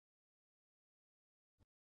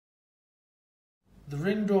The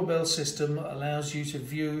Ring doorbell system allows you to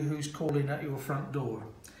view who's calling at your front door.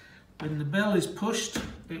 When the bell is pushed,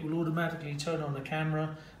 it will automatically turn on a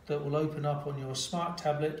camera that will open up on your smart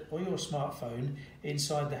tablet or your smartphone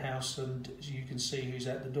inside the house, and you can see who's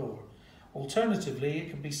at the door. Alternatively, it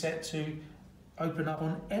can be set to open up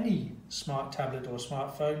on any smart tablet or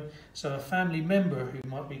smartphone, so a family member who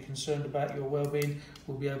might be concerned about your well-being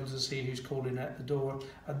will be able to see who's calling at the door,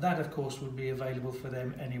 and that of course will be available for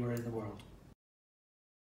them anywhere in the world.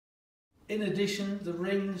 In addition, the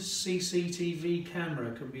Ring CCTV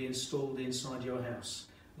camera can be installed inside your house.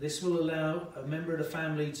 This will allow a member of the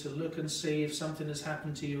family to look and see if something has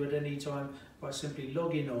happened to you at any time by simply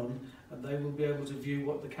logging on, and they will be able to view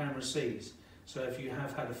what the camera sees. So if you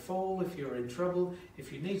have had a fall, if you're in trouble,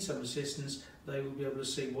 if you need some assistance, they will be able to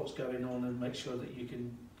see what's going on and make sure that you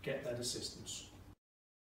can get that assistance.